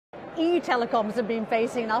EU telecoms have been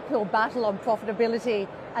facing an uphill battle on profitability,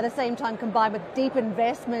 at the same time combined with deep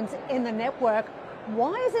investments in the network.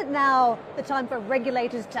 Why is it now the time for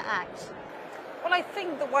regulators to act? Well, I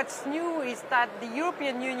think that what's new is that the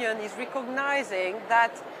European Union is recognizing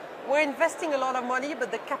that we're investing a lot of money,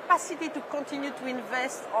 but the capacity to continue to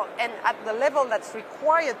invest and at the level that's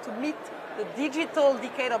required to meet the digital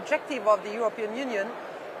decade objective of the European Union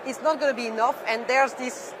is not going to be enough. And there's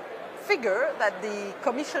this figure that the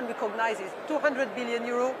Commission recognizes, 200 billion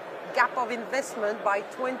euro gap of investment by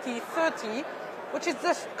 2030, which is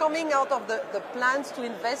just coming out of the plans to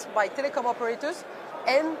invest by telecom operators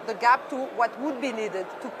and the gap to what would be needed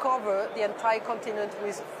to cover the entire continent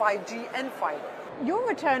with 5G and fiber. Your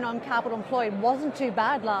return on capital employed wasn't too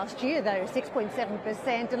bad last year, though,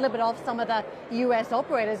 6.7%, a little bit off some of the US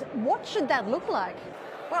operators. What should that look like?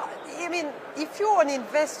 Well, I mean, if you're an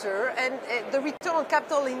investor and the return on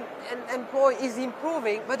capital employed is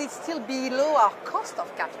improving, but it's still below our cost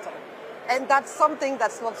of capital. And that's something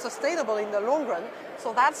that's not sustainable in the long run.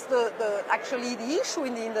 So that's actually the issue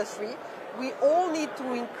in the industry. We all need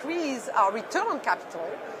to increase our return on capital.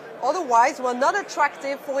 Otherwise, we're not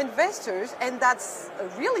attractive for investors, and that's a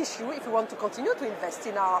real issue if we want to continue to invest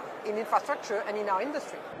in infrastructure and in our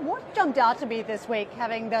industry. What jumped out to me this week,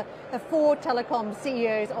 having the four telecom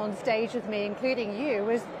CEOs on stage with me, including you,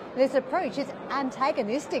 was this approach is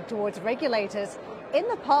antagonistic towards regulators. In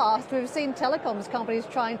the past, we've seen telecoms companies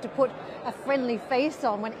trying to put a friendly face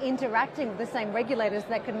on when interacting with the same regulators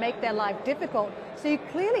that can make their life difficult. So you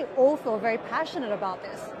clearly all feel very passionate about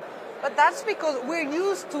this. But that's because we're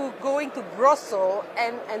used to going to Brussels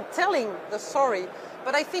and telling the story.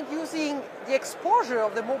 But I think using the exposure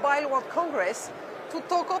of the Mobile World Congress to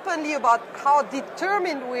talk openly about how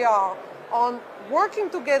determined we are on working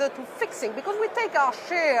together to fixing, because we take our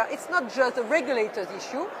share, it's not just a regulator's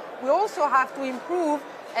issue. We also have to improve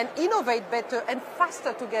and innovate better and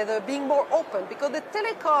faster together, being more open, because the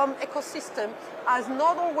telecom ecosystem has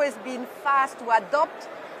not always been fast to adopt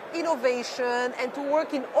innovation and to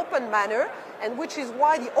work in open manner, and which is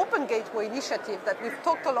why the Open Gateway initiative that we've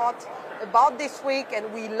talked a lot about this week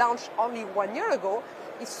and we launched only 1 year ago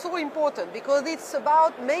is so important, because it's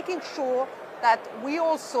about making sure that we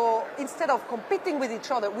also, instead of competing with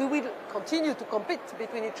each other, we will continue to compete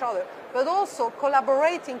between each other, but also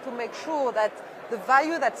collaborating to make sure that the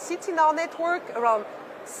value that sits in our network around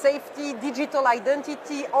safety, digital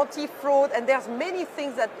identity, anti-fraud, and there's many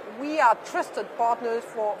things that we are trusted partners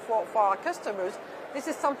for our customers. This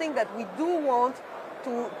is something that we do want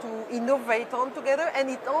to innovate on together,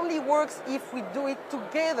 and it only works if we do it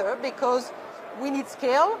together, because we need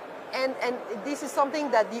scale, and this is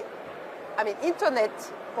something that internet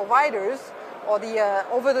providers or the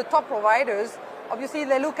over-the-top providers, obviously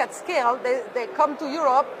they look at scale, they come to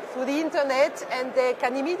Europe through the internet and they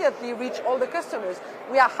can immediately reach all the customers.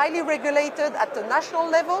 We are highly regulated at the national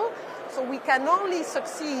level, so we can only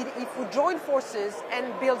succeed if we join forces and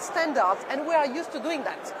build standards, and we are used to doing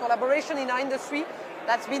that. Collaboration in our industry,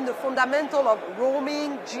 that's been the fundamental of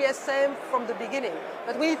roaming, GSM from the beginning.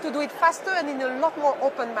 But we need to do it faster and in a lot more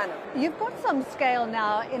open manner. You've got some scale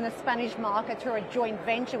now in the Spanish market through a joint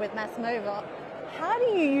venture with MásMóvil. How do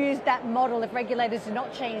you use that model if regulators do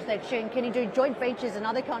not change their tune? Can you do joint ventures in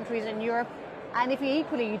other countries in Europe? And if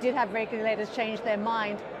you did have regulators change their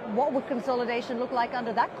mind, what would consolidation look like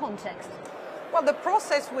under that context? Well, the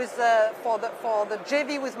process was for the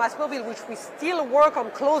JV with MásMóvil, which we still work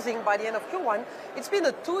on closing by the end of Q1. It's been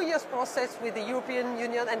a 2-year process with the European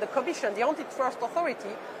Union and the Commission, the antitrust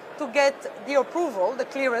authority, to get the approval, the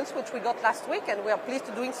clearance, which we got last week, and we are pleased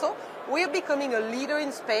to doing so. We are becoming a leader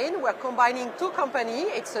in Spain. We're combining two companies.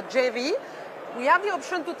 It's a JV. We have the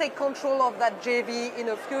option to take control of that JV in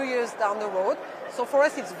a few years down the road. So for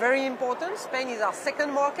us, it's very important. Spain is our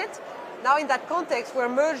second market. Now, in that context, we're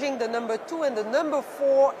merging the number 2 and the number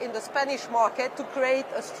 4 in the Spanish market to create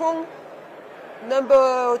a strong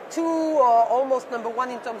number 2 or almost number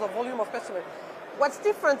 1 in terms of volume of customers. What's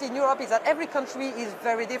different in Europe is that every country is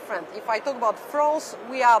very different. If I talk about France,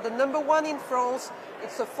 we are the number 1 in France.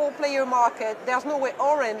 It's a 4-player market. There's no way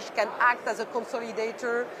Orange can act as a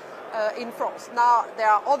consolidator in France. Now, there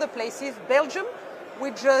are other places. Belgium,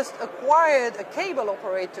 we just acquired a cable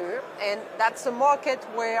operator, and that's a market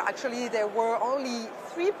where actually there were only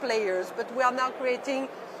 3 players, but we are now creating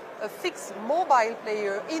a fixed mobile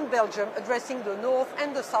player in Belgium addressing the north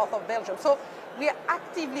and the south of Belgium. So we are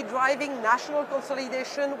actively driving national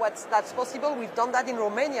consolidation. That's possible. We've done that in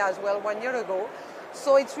Romania as well 1 year ago.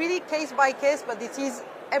 So it's really case by case, but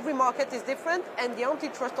every market is different, and the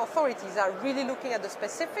antitrust authorities are really looking at the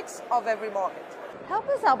specifics of every market. Help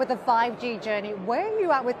us out with the 5G journey. Where are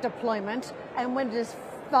you at with deployment, and when does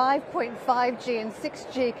 5.5G and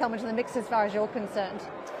 6G come into the mix as far as you're concerned?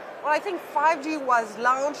 Well, I think 5G was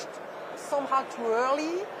launched somehow too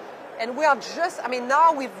early. And we are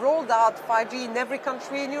now we've rolled out 5G in every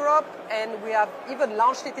country in Europe, and we have even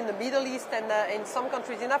launched it in the Middle East and in some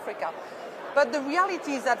countries in Africa. But the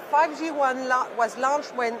reality is that 5G was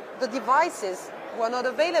launched when the devices were not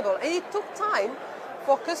available. And it took time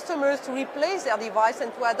for customers to replace their device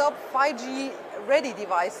and to adopt 5G-ready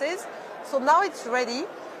devices. So now it's ready,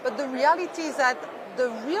 but the reality is that the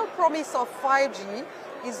real promise of 5G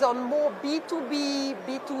is on more B2B,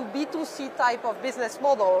 B2C type of business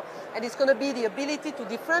model, and it's going to be the ability to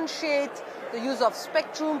differentiate the use of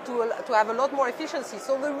spectrum to have a lot more efficiency.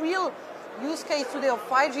 So the real use case today of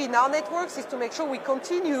 5G in our networks is to make sure we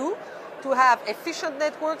continue to have efficient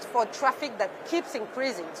networks for traffic that keeps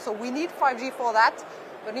increasing. So we need 5G for that,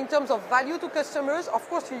 but in terms of value to customers, of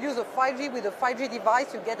course you use a 5G with a 5G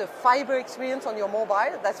device, you get a fiber experience on your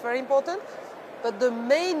mobile, that's very important. But the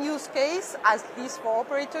main use case, at least for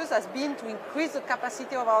operators, has been to increase the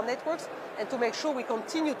capacity of our networks and to make sure we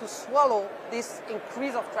continue to swallow this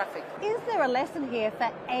increase of traffic. Is there a lesson here for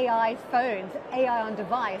AI phones, AI on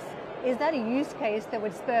device? Is that a use case that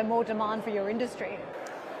would spur more demand for your industry?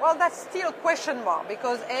 Well, that's still a question mark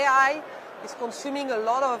because AI is consuming a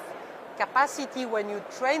lot of capacity when you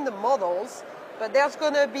train the models. But there's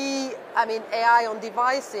going to be, AI on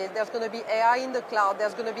devices, there's going to be AI in the cloud,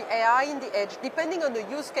 there's going to be AI in the edge, depending on the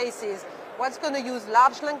use cases, what's going to use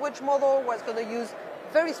large language model, what's going to use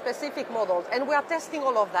very specific models. And we are testing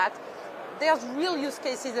all of that. There's real use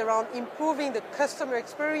cases around improving the customer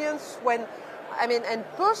experience and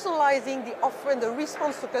personalizing the offer and the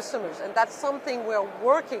response to customers. And that's something we're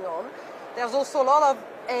working on. There's also a lot of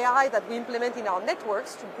AI that we implement in our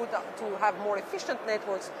networks to have more efficient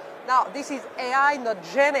networks. Now, this is AI, not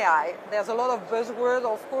Gen AI. There's a lot of buzzwords,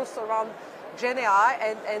 of course, around Gen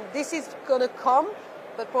AI, and this is going to come,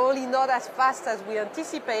 but probably not as fast as we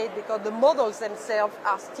anticipate because the models themselves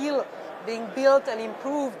are still being built and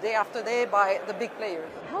improved day after day by the big players.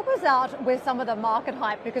 Help us out with some of the market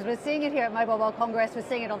hype, because we're seeing it here at Mobile World Congress, we're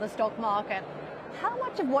seeing it on the stock market. How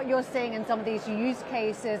much of what you're seeing in some of these use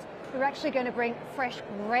cases are actually going to bring fresh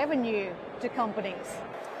revenue to companies?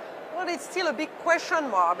 Well, it's still a big question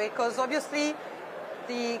mark because obviously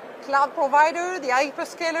the cloud provider, the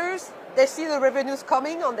hyperscalers, they see the revenues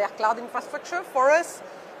coming on their cloud infrastructure. For us,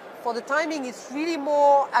 for the timing, it's really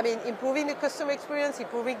more, improving the customer experience,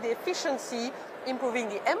 improving the efficiency, improving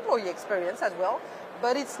the employee experience as well.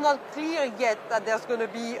 But it's not clear yet that there's going to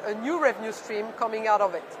be a new revenue stream coming out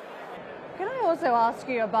of it. Can I also ask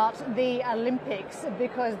you about the Olympics,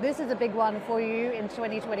 because this is a big one for you in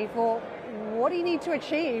 2024. What do you need to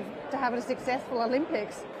achieve to have a successful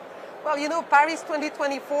Olympics? Well, Paris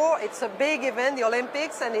 2024, it's a big event, the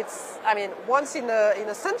Olympics, and it's, once in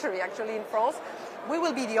a century actually in France. We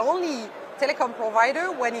will be the only telecom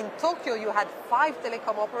provider when in Tokyo you had 5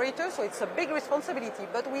 telecom operators, so it's a big responsibility.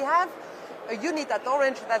 But we have a unit at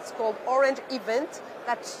Orange that's called Orange Event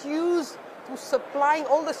that's used to supplying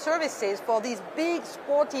all the services for these big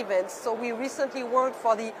sport events. So we recently worked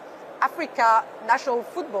for the Africa National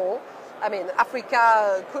Football,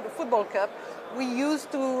 Africa Football Cup. We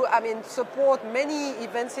used to, support many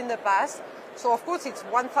events in the past. So of course it's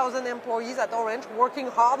 1,000 employees at Orange working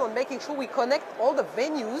hard on making sure we connect all the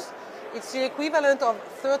venues. It's the equivalent of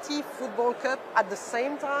 30 football cup at the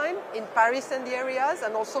same time in Paris and the areas,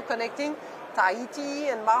 and also connecting Tahiti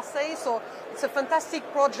and Marseille. So it's a fantastic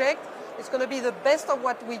project. It's going to be the best of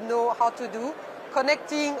what we know how to do,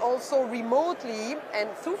 connecting also remotely and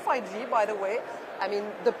through 5G, by the way.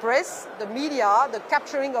 The press, the media, the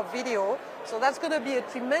capturing of video. So that's going to be a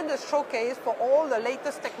tremendous showcase for all the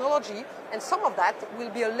latest technology. And some of that will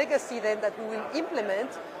be a legacy then that we will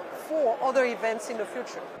implement for other events in the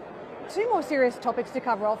future. 2 more serious topics to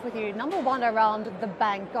cover off with you. Number one, around the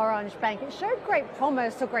bank, Orange Bank. It showed great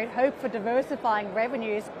promise or great hope for diversifying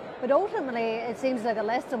revenues, but ultimately it seems that the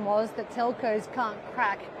lesson was that telcos can't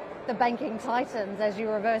crack the banking titans as you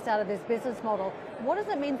reverse out of this business model. What does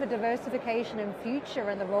it mean for diversification in future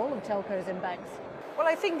and the role of telcos in banks? Well,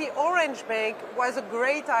 I think the Orange Bank was a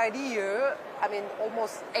great idea,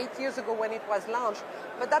 almost 8 years ago when it was launched.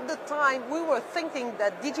 But at the time, we were thinking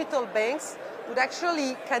that digital banks would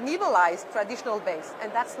actually cannibalize traditional banks,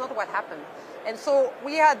 and that's not what happened. And so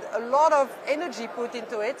we had a lot of energy put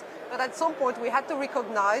into it, but at some point we had to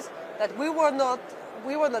recognize that we were not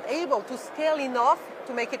able to scale enough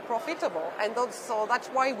to make it profitable. And so that's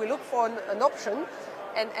why we look for an option.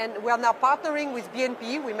 And we are now partnering with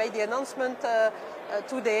BNP. We made the announcement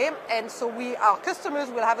today, and so our customers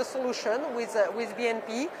will have a solution with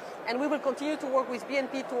BNP And we will continue to work with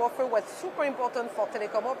BNP to offer what's super important for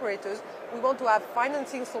telecom operators. We want to have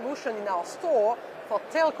financing solution in our store for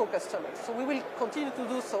telco customers. So we will continue to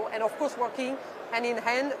do so, and of course working hand in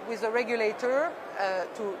hand with the regulator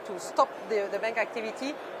to stop the bank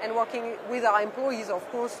activity, and working with our employees, of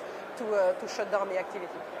course, to shut down the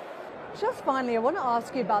activity. Just finally, I want to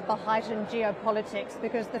ask you about the heightened geopolitics,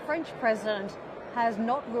 because the French president has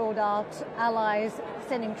not ruled out allies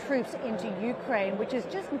sending troops into Ukraine, which has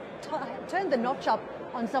just turned the notch up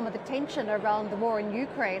on some of the tension around the war in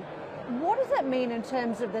Ukraine. What does that mean in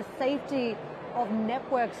terms of the safety of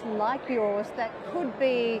networks like yours that could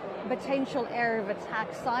be a potential area of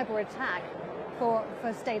attack, cyber attack, for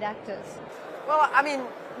state actors? Well, I mean,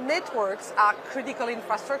 networks are critical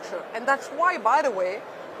infrastructure, and that's why, by the way,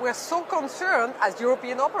 we're so concerned as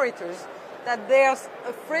European operators that there's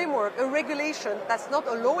a framework, a regulation that's not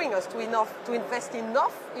allowing us to invest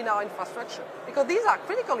enough in our infrastructure, because these are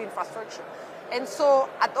critical infrastructure. And so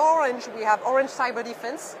at Orange, we have Orange Cyber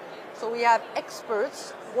Defense. So we have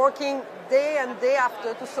experts working day and day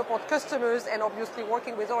after to support customers, and obviously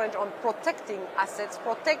working with Orange on protecting assets,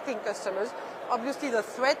 protecting customers. Obviously the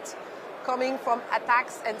threat coming from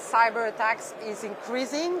attacks and cyber attacks is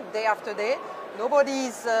increasing day after day.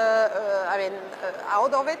 Nobody's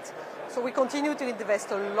out of it. So we continue to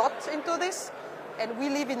invest a lot into this, and we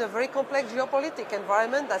live in a very complex geopolitical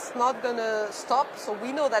environment that's not going to stop. So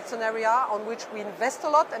we know that's an area on which we invest a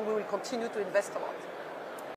lot, and we will continue to invest a lot.